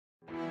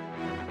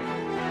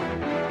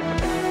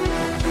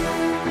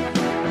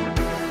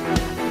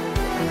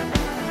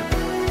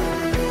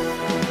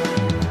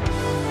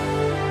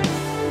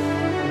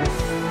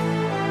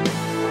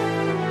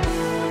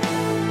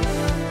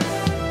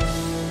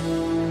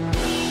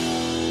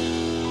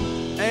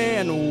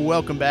And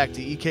welcome back to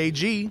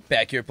EKG.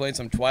 Back here playing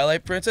some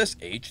Twilight Princess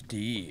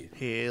HD.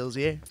 Hells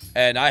yeah.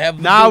 And I have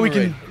the now we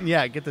boomerang. can,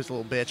 yeah, get this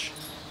little bitch.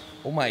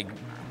 Oh my,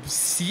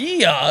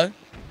 see ya?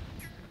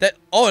 That,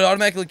 oh, it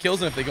automatically kills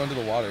them if they go into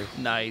the water.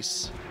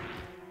 Nice.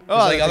 Oh, Oh,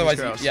 like, that otherwise,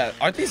 gross. yeah,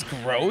 aren't these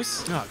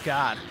gross? Oh,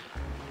 God.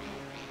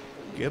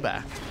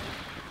 Goodbye.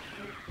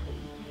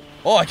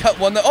 Oh, I got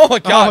one that, oh my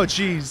god. Oh,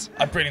 jeez.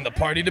 I'm bringing the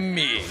party to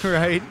me.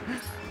 Right?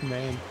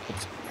 Man.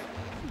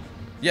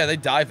 Yeah, they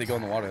die if they go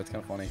in the water. That's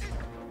kind of funny.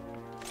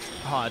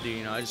 Oh, dude,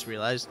 you know, I just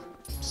realized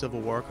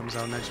Civil War comes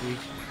out next week.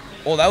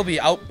 Oh, that'll be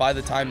out by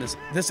the time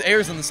this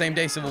airs on the same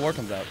day Civil War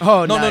comes out.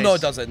 Oh, no, nice. no,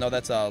 it doesn't. No,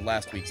 that's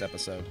last week's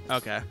episode.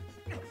 Okay.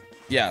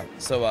 Yeah,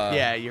 so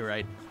yeah, you're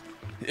right.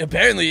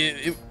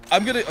 Apparently,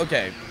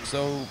 okay,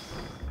 so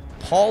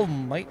Paul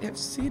might have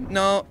seen.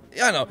 No,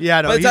 yeah, I know.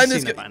 Yeah, no, by the time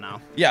he's seen it by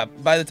now. Yeah,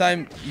 by the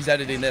time he's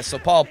editing this. So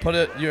Paul,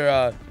 put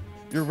your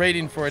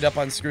rating for it up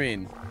on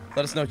screen.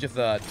 Let us know what you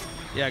thought.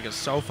 Yeah, because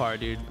so far,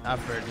 dude, I've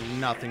heard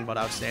nothing but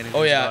outstanding Oh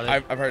things yeah, about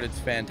it. I've heard it's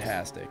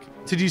fantastic.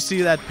 Did you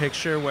see that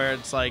picture where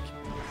it's like,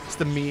 it's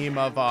the meme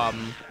of,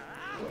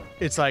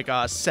 it's like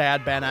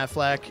sad Ben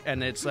Affleck,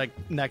 and it's like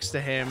next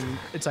to him,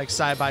 it's like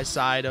side by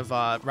side of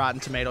Rotten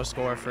Tomato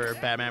score for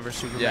Batman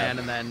vs Superman,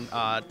 and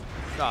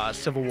then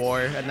Civil War,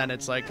 and then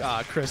it's like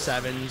Chris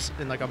Evans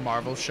in like a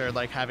Marvel shirt,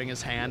 like having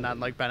his hand on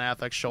like Ben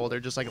Affleck's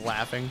shoulder, just like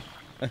laughing.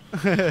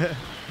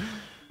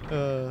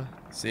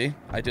 See,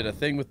 I did a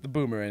thing with the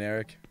boomerang,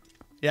 Eric.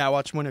 Yeah, I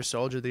watched Winter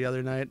Soldier the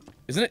other night.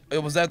 Isn't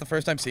it? Was that the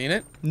first time seeing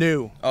it?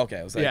 New. Okay,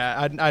 I was like,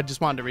 Yeah, I just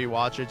wanted to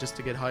rewatch it just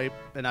to get hype,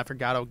 and I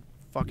forgot how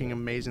fucking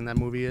amazing that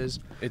movie is.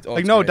 it's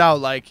Like, no great. doubt,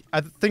 like,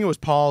 I think it was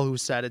Paul who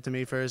said it to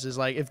me first, is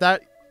like, if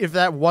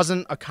that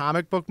wasn't a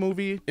comic book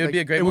movie, It would like, be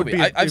a great it would movie.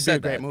 be a- I've it'd be said a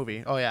great that.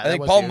 movie. Oh, yeah. I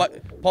think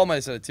Paul might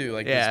have said it too.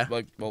 Like, Yeah.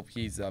 well,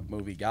 he's a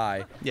movie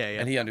guy. Yeah, yeah.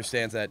 And he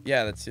understands that.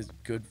 Yeah, that's just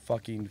good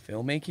fucking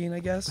filmmaking, I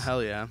guess.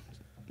 Hell yeah.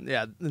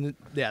 Yeah,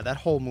 that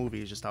whole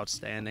movie is just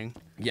outstanding.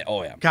 Yeah.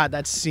 Oh yeah. God,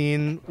 that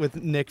scene with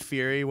Nick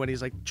Fury when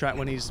he's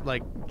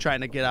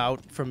trying to get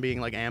out from being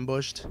like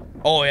ambushed.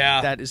 Oh yeah.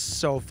 That is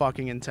so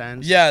fucking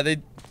intense. Yeah,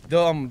 the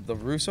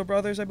Russo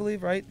brothers, I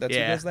believe, right? That's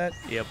Yeah. who does that.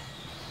 Yep.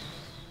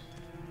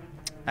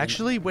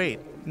 Actually, wait.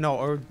 No,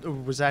 or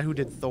was that who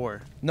did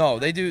Thor? No,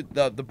 they do.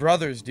 The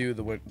brothers did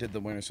the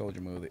Winter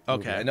Soldier movie.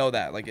 Okay. I know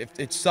that. Like, if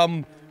it's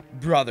some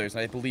brothers,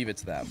 I believe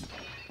it's them.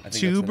 I think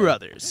Two that's the name.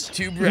 brothers.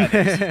 Two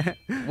brothers.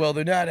 Well,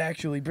 they're not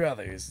actually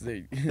brothers.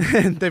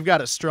 They've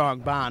got a strong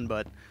bond,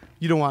 but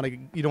you don't want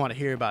to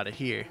hear about it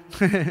here.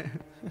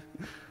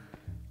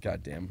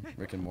 Goddamn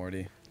Rick and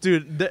Morty.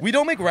 Dude, We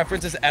don't make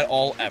references at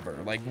all ever.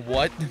 Like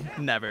what?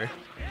 never.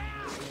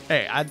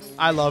 Hey,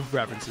 I love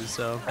references,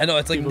 so I know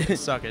it's like people can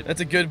suck it.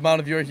 That's a good amount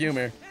of your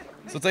humor.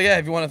 So it's like, yeah,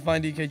 if you want to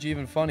find EKG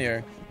even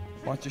funnier,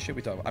 watch the shit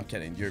we talk about. I'm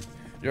kidding.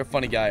 You're a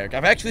funny guy, Eric.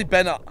 I've actually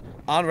been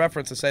on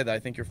reference to say that I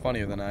think you're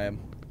funnier than I am.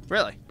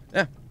 Really?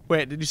 Yeah.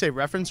 Wait, did you say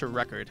reference or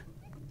record?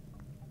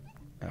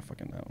 I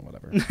fucking know.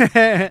 Whatever.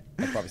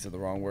 I probably said the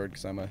wrong word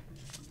because I'm a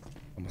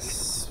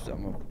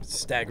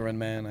staggering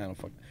man. I don't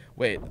fuck.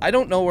 Wait, I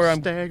don't know where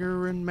I'm.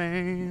 Staggering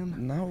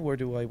man. Now where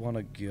do I want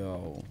to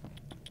go?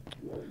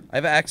 I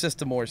have access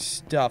to more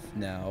stuff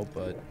now,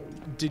 but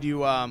Did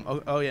you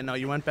oh yeah, no,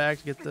 you went back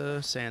to get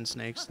the sand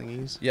snakes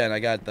thingies. yeah, and I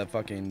got the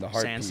heart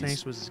Sand piece.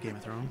 snakes was this Game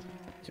of Thrones.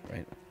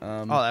 Right.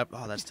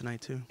 That's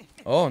tonight too.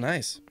 Oh,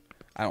 nice.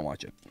 I don't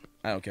watch it.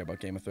 I don't care about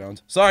Game of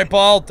Thrones. Sorry,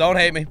 Paul. Don't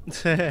hate me.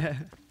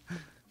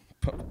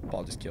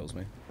 Paul just kills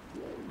me.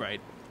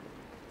 Right.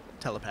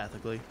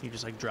 Telepathically, you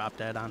just like drop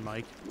dead on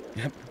Mike.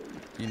 Yep.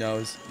 He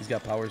knows. He's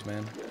got powers,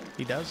 man.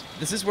 He does.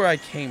 This is where I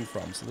came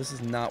from, so this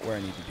is not where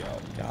I need to go.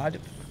 God,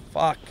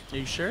 fuck. Are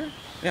you sure?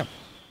 Yeah.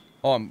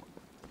 Oh,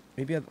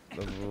 maybe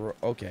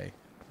okay.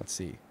 Let's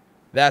see.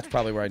 That's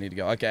probably where I need to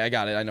go. Okay, I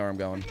got it. I know where I'm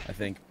going, I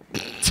think.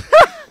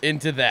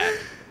 Into that.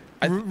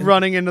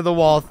 Running into the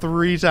wall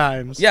 3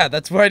 times. Yeah,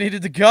 that's where I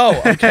needed to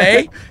go,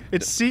 okay?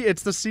 It's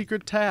the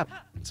secret tap.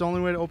 It's the only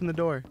way to open the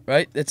door.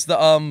 Right? It's the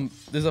I'm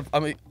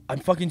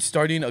fucking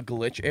starting a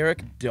glitch,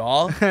 Eric.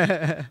 Duh.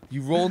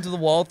 You roll into the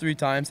wall 3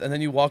 times and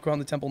then you walk around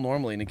the temple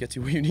normally and it gets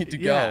you where you need to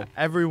Yeah, go.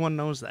 everyone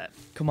knows that.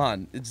 Come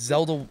on. It's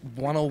Zelda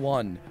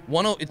 101.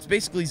 It's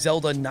basically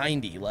Zelda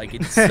 90. Like,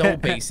 it's so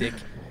basic.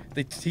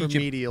 They teach you.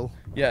 Remedial.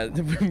 Yeah,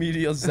 the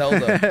remedial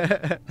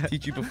Zelda.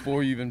 Teach you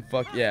before you even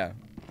yeah.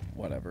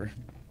 Whatever.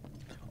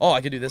 Oh,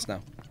 I can do this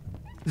now.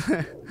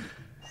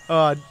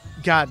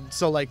 God,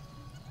 so like,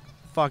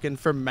 fucking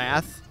for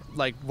math,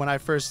 like when I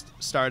first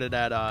started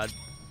at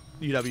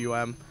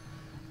UWM,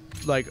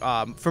 like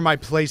for my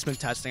placement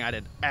testing, I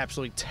did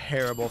absolutely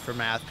terrible for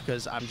math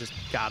because I'm just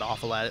god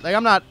awful at it. Like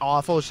I'm not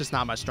awful, it's just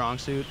not my strong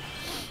suit.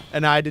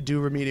 And I had to do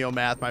remedial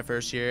math my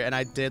first year, and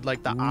I did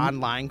like the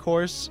online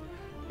course,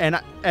 and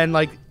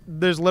like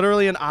there's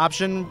literally an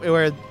option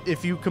where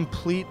if you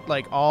complete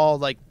like all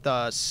like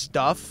the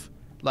stuff.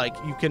 Like,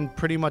 you can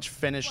pretty much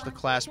finish the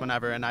class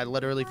whenever, and I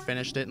literally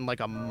finished it in,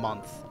 like, a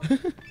month.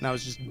 And I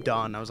was just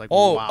done. I was like,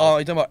 Oh, wow.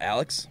 you talking about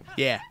Alex?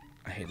 Yeah.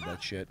 I hated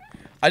that shit.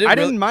 I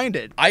didn't mind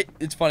it.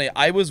 It's funny.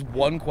 I was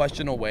one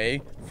question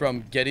away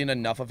from getting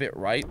enough of it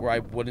right where I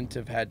wouldn't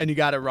have had. And you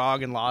got it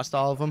wrong and lost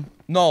all of them?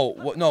 No.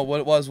 What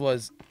it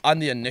was on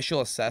the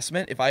initial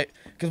assessment.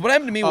 Because what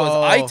happened to me was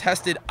I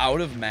tested out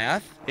of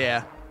math.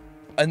 Yeah.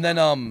 And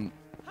then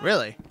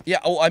Really? Yeah.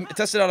 Oh, I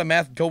tested out of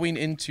math going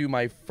into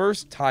my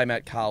first time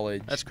at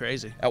college. That's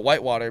crazy. At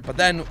Whitewater. But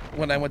then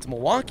when I went to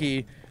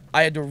Milwaukee,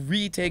 I had to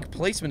retake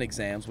placement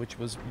exams, which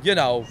was, you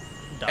know,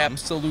 dumb.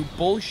 Absolute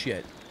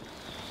bullshit.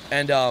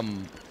 And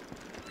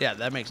yeah,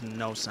 that makes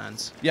no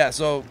sense. Yeah,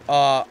 so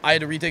I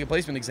had to retake a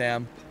placement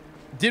exam.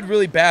 Did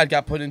really bad,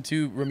 got put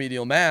into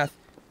remedial math,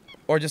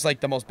 or just like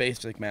the most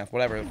basic math,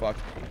 whatever the fuck.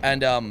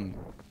 And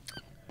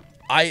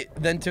I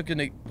then took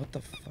what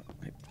the fuck?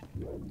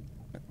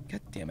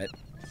 God damn it!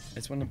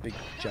 It's one a big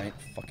giant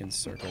fucking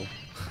circle.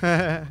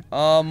 Yeah,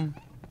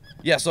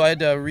 so I had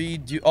to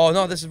redo. Oh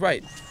no, this is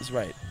right. This is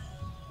right.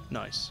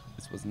 Nice.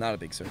 This was not a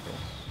big circle.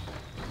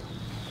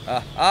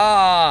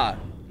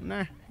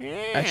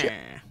 Actually,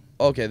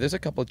 okay, there's a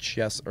couple of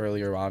chests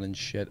earlier on and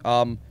shit.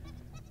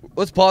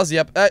 Let's pause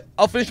the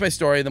I'll finish my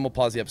story, and then we'll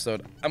pause the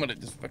episode. I'm gonna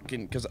just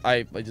fucking, because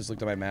I just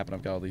looked at my map, and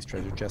I've got all these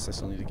treasure chests I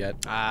still need to get.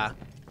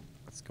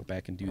 Let's go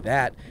back and do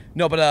that.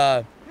 No,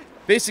 but,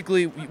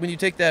 basically, when you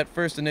take that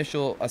first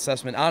initial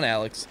assessment on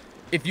Alex,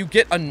 if you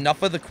get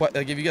enough of the,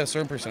 like, if you get a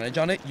certain percentage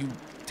on it, you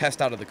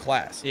test out of the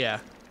class. Yeah.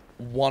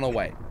 One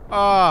away.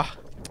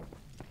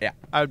 Yeah.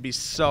 I would be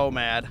so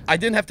mad. I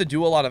didn't have to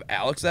do a lot of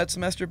Alex that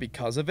semester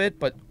because of it,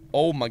 but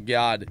oh my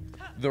god,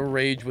 the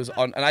rage was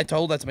on. And I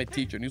told that to my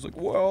teacher, and he's like,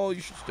 "Well,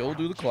 you should still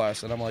do the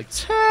class." And I'm like,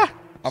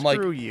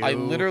 Screw you. I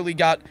literally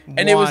got,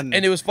 and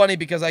it was funny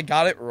because I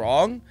got it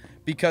wrong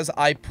because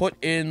I put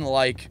in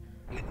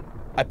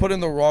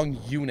the wrong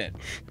unit,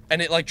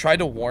 and it like tried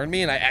to warn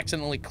me, and I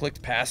accidentally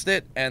clicked past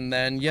it, and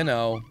then you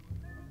know,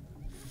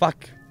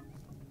 fuck.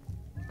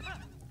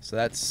 So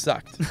that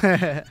sucked.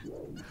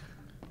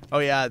 Oh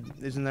yeah,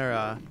 isn't there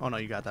oh no,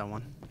 you got that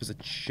one. There's a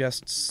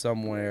chest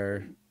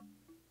somewhere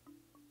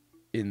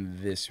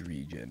in this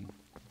region.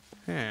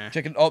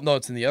 Check it. Oh no,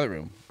 it's in the other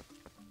room.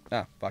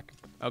 Ah, fuck.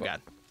 Oh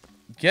god.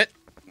 Get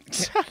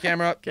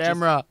camera.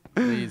 Camera.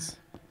 Just, please.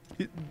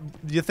 Do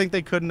you think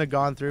they couldn't have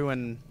gone through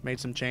and made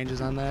some changes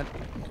on that?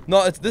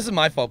 No, this is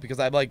my fault because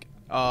I'm like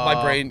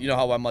my brain. You know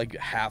how I'm like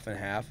half and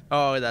half.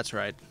 Oh, that's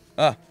right.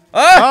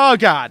 Oh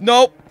god.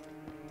 Nope.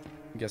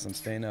 I guess I'm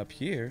staying up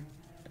here.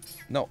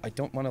 No, I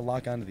don't want to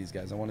lock onto these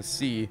guys. I want to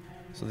see.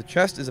 So the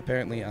chest is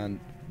apparently on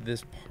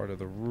this part of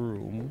the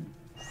room.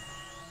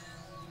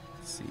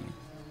 Let's see.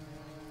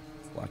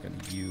 Let's lock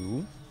onto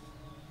you.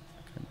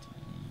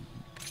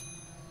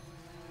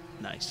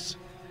 Nice.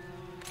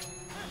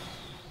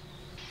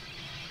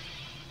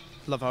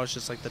 Love how it's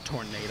just like the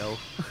tornado.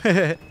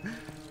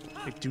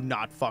 Like, do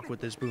not fuck with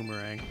this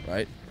boomerang.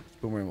 Right?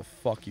 Boomerang will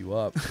fuck you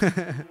up.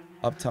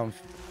 Uptown,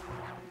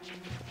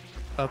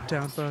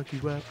 fuck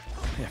you up.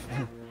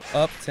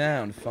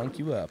 Uptown, funk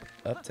you up.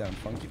 Uptown,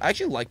 funk you. I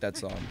actually like that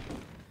song.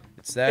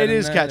 It's that. It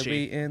is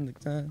catchy. In the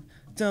time.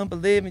 Don't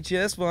believe me,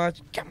 just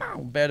watch. Come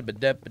on.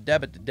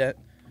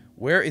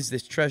 Where is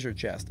this treasure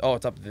chest? Oh,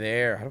 it's up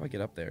there. How do I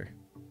get up there?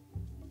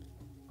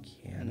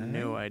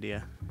 No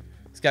idea.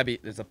 It's gotta be.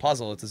 It's a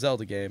puzzle. It's a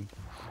Zelda game,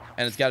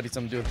 and it's gotta be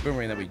something to do with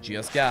Boomerang that we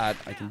just got.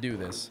 I can do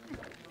this.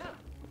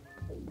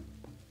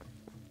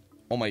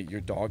 Oh my!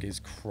 Your dog is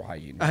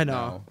crying. I know.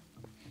 Now.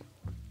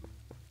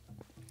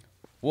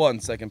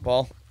 1 second,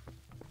 Paul.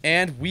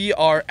 And we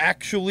are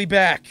actually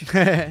back.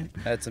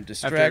 Had some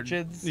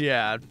distractions.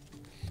 Yeah.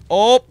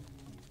 Oh.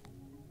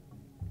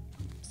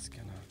 It's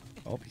gonna.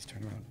 Oh, he's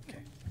turning around. Okay.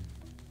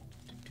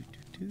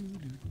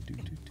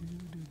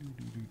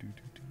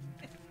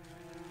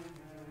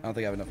 I don't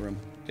think I have enough room.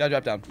 Gotta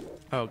drop down.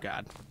 Oh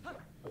god.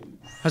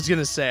 I was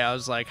gonna say, I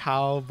was like,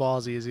 how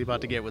ballsy is he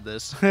about to get with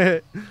this?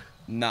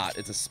 Not.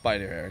 It's a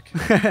spider, Eric.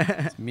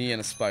 It's me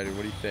and a spider.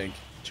 What do you think?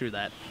 True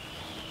that.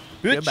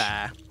 Bitch.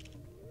 Goodbye.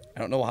 I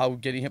don't know how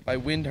getting hit by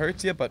wind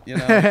hurts you, but, you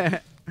know,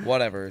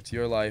 whatever. It's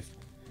your life.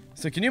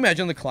 So can you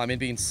imagine the climbing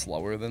being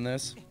slower than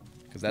this?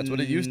 Because that's what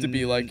it used to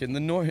be like in the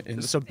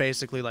north. So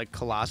basically like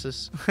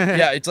Colossus?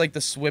 Yeah, it's like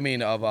the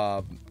swimming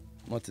of,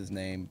 what's his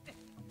name?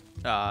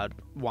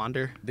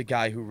 Wander. The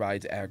guy who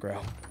rides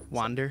aggro.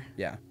 Wander?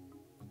 Yeah.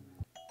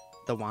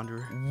 The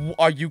Wanderer.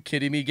 Are you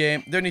kidding me,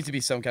 game? There needs to be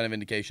some kind of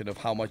indication of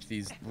how much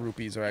these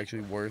rupees are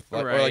actually worth.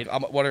 Like, right. Or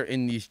like what are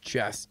in these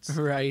chests.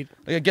 Right.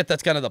 Like, I get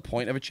that's kind of the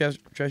point of a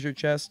treasure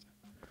chest.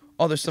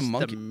 Oh, there's some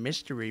monkey. The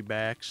mystery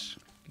backs.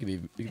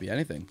 It could be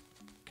anything.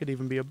 Could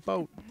even be a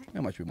boat.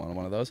 How much we want on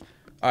one of those?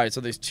 All right,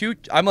 so there's two.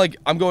 I'm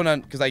going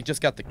on because I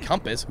just got the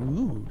compass.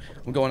 Ooh,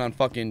 I'm going on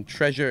fucking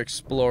treasure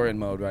exploring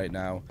mode right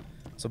now.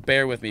 So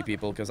bear with me,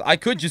 people, because I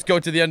could just go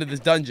to the end of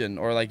this dungeon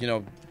or, like, you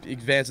know,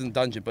 advance in the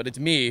dungeon, but it's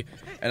me,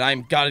 and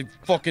I'm gotta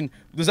fucking.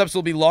 This episode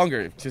will be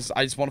longer because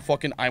I just want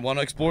to I want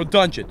to explore a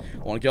dungeon. I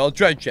want to get all the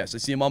dread chests. I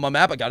see them on my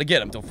map. I gotta get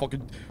them.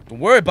 Don't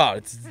worry about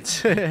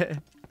it.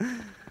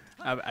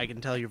 I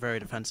can tell you're very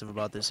defensive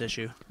about this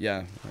issue.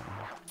 Yeah.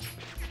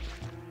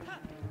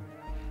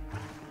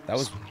 That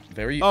was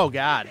very. Oh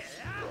God.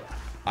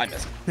 I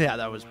missed. Yeah,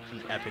 that was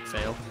an epic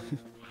fail.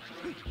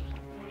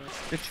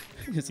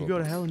 You go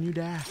to hell and you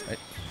die. Right.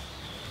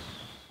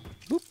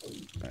 Boop.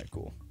 All right,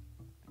 cool.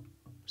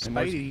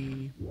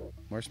 Spidey.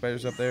 More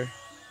spiders up there.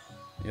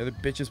 The other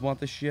bitches want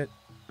this shit.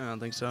 I don't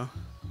think so.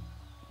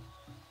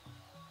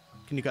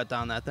 Can you cut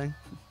down that thing?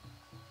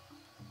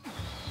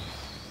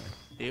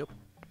 Yep.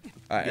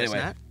 All right, anyway.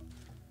 Not?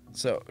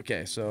 So,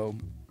 okay, so...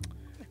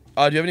 do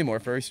you have any more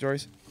furry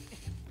stories?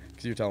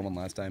 Because you were telling one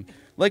last time.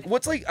 Like,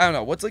 what's like, I don't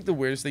know, what's like the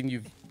weirdest thing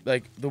you've,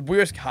 like, the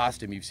weirdest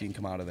costume you've seen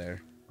come out of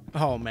there?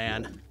 Oh,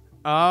 man.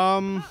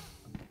 Oh,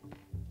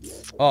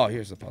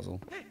 here's the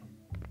puzzle.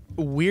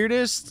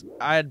 Weirdest,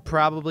 I'd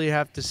probably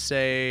have to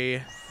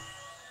say...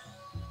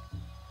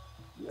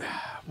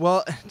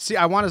 Well, see,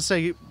 I want to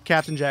say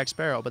Captain Jack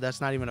Sparrow, but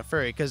that's not even a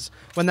furry, because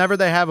whenever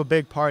they have a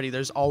big party,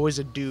 there's always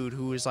a dude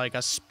who is like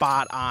a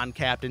spot-on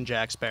Captain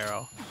Jack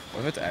Sparrow.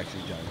 What if it's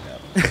actually Johnny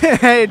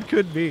Depp? It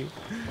could be.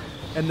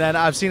 And then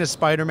I've seen a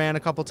Spider-Man a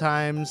couple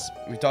times.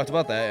 We talked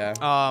about that,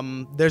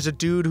 yeah. There's a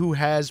dude who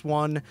has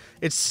one.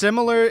 It's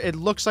similar. It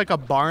looks like a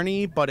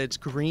Barney, but it's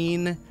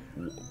green.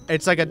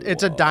 It's like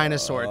it's a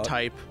dinosaur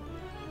type.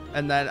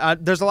 And then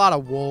there's a lot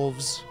of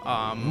wolves.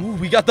 Ooh,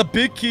 we got the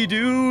big key,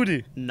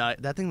 dude.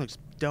 That thing looks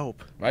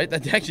dope. Right?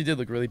 That actually did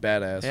look really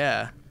badass.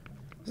 Yeah.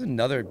 There's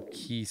another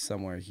key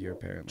somewhere here,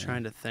 apparently.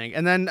 Trying to think.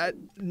 And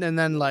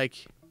then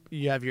like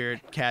you have your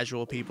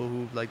casual people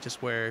who like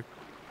just wear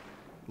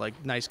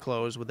like nice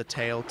clothes with a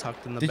tail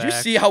tucked in the back. Did you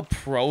see how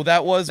pro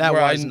that was? That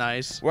was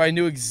nice. Where I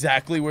knew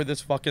exactly where this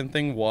fucking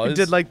thing was. It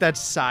did like that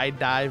side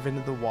dive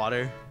into the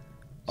water.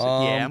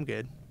 So, yeah, I'm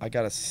good. I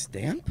got a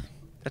stamp?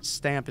 That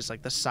stamp is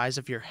like the size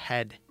of your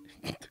head.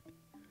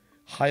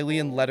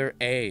 Hylian letter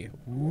A.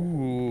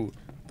 Ooh.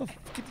 What the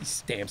fuck, get these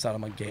stamps out of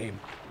my game?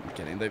 I'm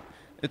kidding.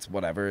 It's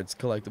whatever. It's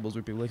collectibles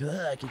where people are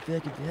like, I can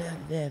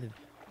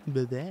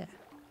that.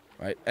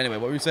 Right. Anyway,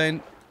 what were you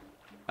saying?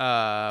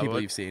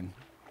 People you've seen.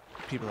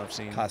 People I've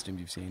seen. Costumes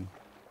you've seen.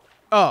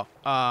 Oh,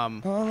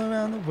 all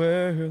around the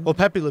world. Well,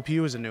 Pepe Le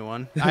Pew is a new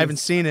one. I haven't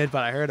seen it,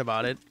 but I heard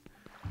about it.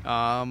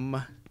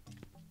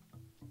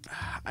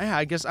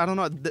 I guess, I don't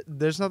know.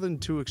 There's nothing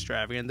too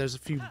extravagant. There's a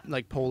few,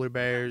 like, polar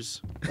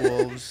bears,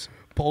 wolves.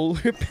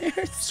 Polar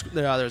bears?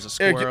 There's a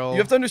squirrel. Eric, you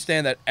have to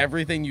understand that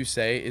everything you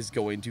say is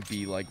going to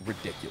be, like,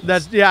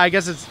 ridiculous. Yeah, I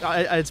guess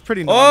it's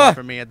pretty normal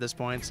for me at this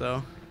point,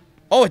 so.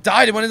 Oh, it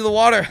died. It went into the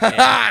water.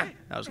 Yeah,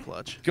 that was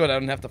clutch. Good, I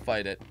don't have to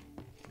fight it.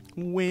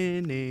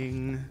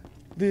 Winning.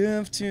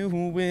 Live to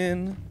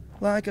win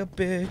like a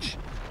bitch,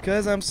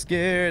 'cause I'm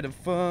scared of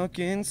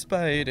fucking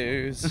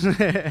spiders.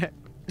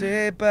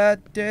 Day by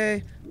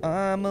day,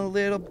 I'm a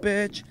little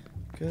bitch.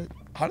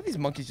 How do these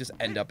monkeys just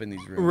end up in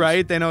these rooms?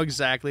 Right, they know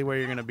exactly where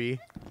you're gonna be.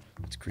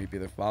 It's creepy.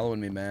 They're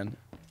following me, man.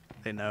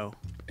 They know.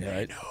 Yeah,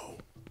 they know.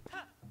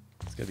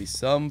 There's gotta be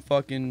some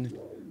fucking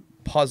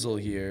puzzle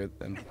here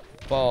that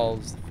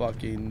falls the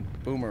fucking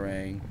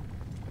boomerang.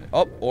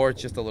 Oh, or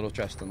it's just a little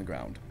chest on the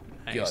ground.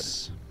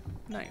 Nice.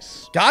 Good.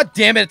 Nice. God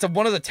damn it! It's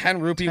one of the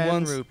 10 rupee 10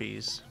 ones. 10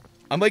 rupees.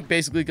 I'm like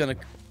basically gonna.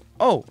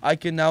 Oh, I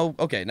can now.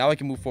 Okay, now I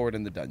can move forward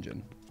in the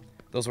dungeon.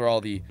 Those were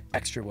all the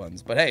extra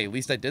ones. But hey, at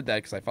least I did that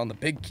because I found the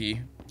big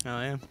key.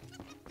 Oh, yeah.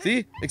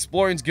 See?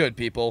 Exploring's good,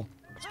 people.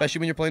 Especially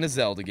when you're playing a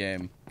Zelda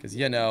game. Because,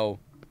 you know,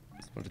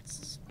 it's what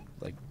it's,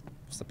 like,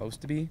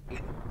 supposed to be.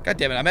 God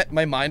damn it.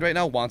 My mind right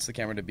now wants the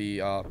camera to be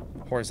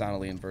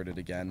horizontally inverted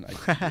again.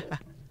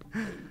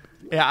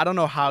 Yeah, I don't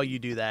know how you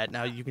do that.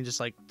 Now you can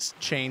just, like,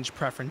 change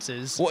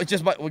preferences. Well, it's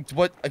just what...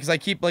 Because I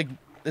keep, like...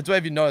 That's why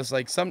if you notice,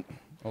 like, some...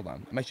 Hold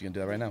on. I'm actually going to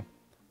do that right now.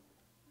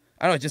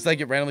 I don't know. It's just,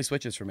 like, it randomly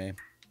switches for me.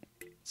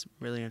 It's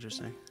really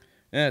interesting.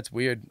 Yeah, it's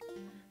weird.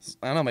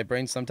 I don't know. My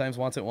brain sometimes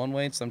wants it one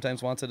way,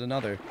 sometimes wants it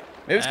another.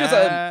 Maybe it's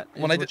because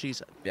when I did, she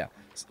said. Yeah,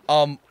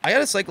 I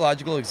got a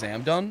psychological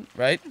exam done,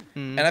 right?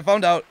 And I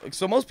found out.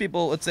 So most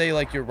people, let's say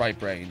like your right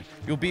brain,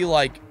 you'll be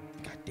like,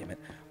 God damn it,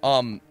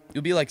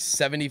 you'll be like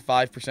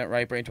 75%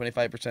 right brain,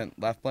 25%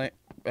 left brain.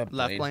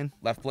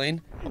 Left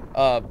brain.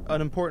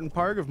 An important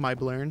part of my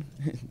blurn.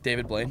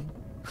 David Blaine.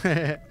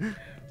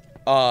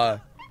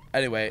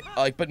 Anyway,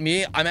 like, but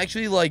me, I'm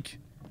actually like.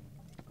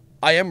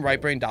 I am right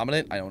brain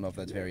dominant. I don't know if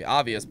that's very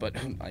obvious, but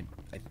I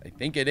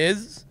think it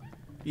is.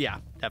 Yeah,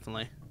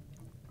 definitely.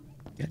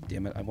 God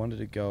damn it. I wanted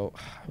to go.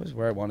 I was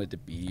where I wanted to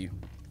be.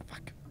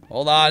 Fuck.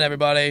 Hold on,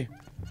 everybody.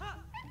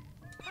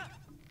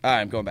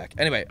 Alright, I'm going back.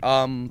 Anyway,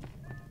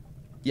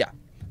 yeah.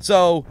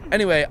 So,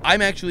 anyway,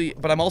 I'm actually,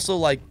 but I'm also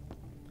like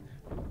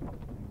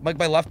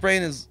my left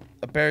brain is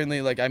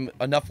apparently like I'm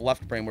enough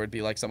left brain where it'd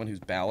be like someone who's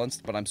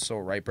balanced, but I'm so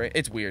right brain.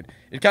 It's weird.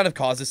 It kind of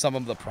causes some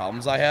of the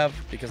problems I have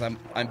because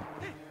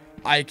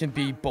I can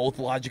be both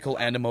logical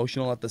and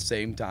emotional at the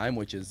same time,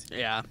 which is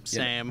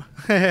same.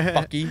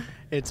 Fucky.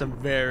 It's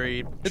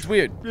weird.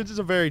 It's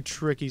a very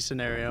tricky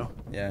scenario.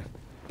 Yeah,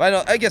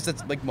 but I guess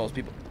that's like most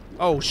people.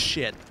 Oh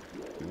shit!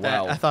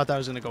 Wow. I thought that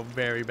was gonna go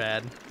very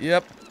bad.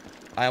 Yep.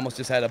 I almost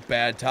just had a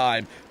bad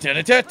time. Speaking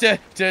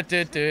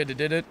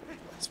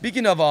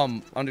of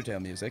Undertale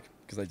music,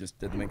 because I just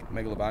did the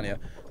Megalovania,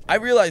 I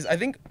realized I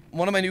think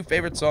one of my new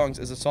favorite songs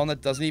is a song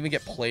that doesn't even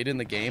get played in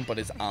the game, but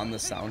is on the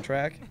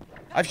soundtrack.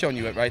 I've shown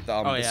you it, right? The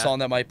yeah. song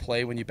that might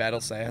play when you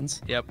battle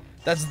Sans. Yep.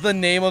 That's the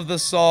name of the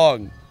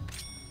song.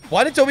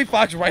 Why did Toby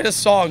Fox write a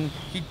song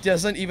he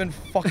doesn't even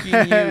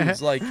fucking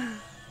use? Like,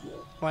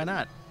 why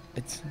not?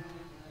 It's.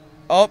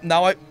 Oh,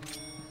 now I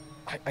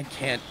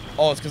can't.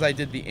 Oh, it's because I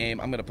did the aim.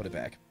 I'm gonna put it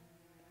back.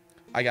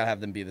 I gotta have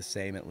them be the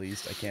same at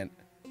least. I can't.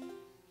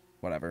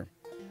 Whatever.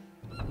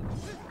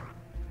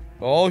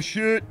 Oh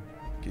shit!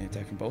 Getting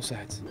attacked from both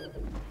sides.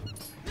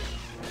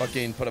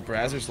 Fucking put a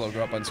Brazzers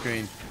logo up on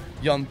screen.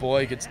 Young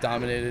boy gets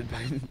dominated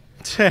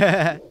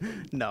by.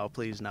 No,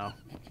 please no.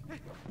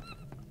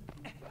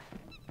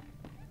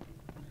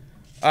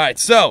 Alright,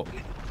 so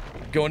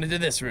going into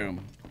this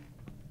room.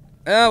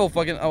 We'll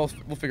figure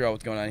out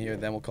what's going on here,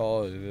 then we'll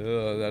call it.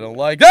 I don't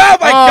like. Oh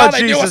my god,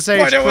 I knew a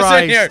spider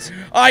was in here.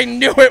 I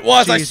knew it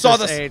was. I saw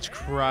this. Jesus H.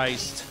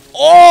 Christ.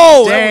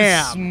 Oh, damn.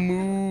 That was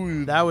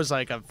smooth. That was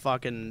like a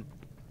fucking,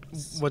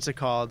 what's it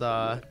called?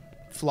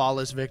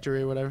 Flawless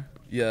victory or whatever.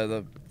 Yeah,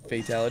 the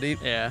fatality.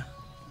 Yeah.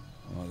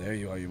 Oh, there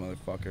you are, you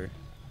motherfucker.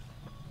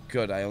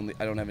 Good, I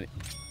don't have any.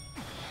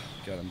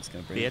 Good, I'm just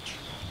gonna bring Bitch.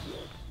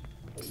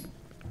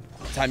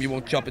 Time you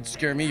won't jump and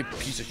scare me, you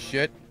piece of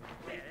shit.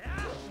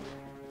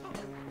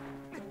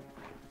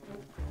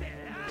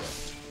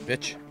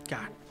 Bitch.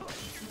 God.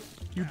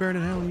 You burn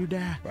in hell and you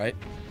die. Right?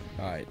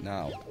 Alright,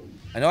 now.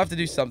 I know I have to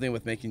do something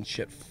with making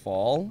shit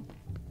fall.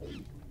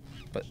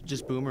 But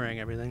just boomerang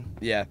everything.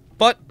 Yeah.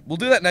 But we'll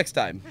do that next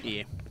time.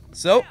 Yeah.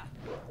 So,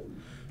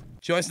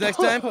 join us next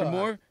time for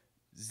more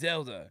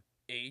Zelda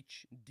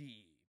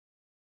HD.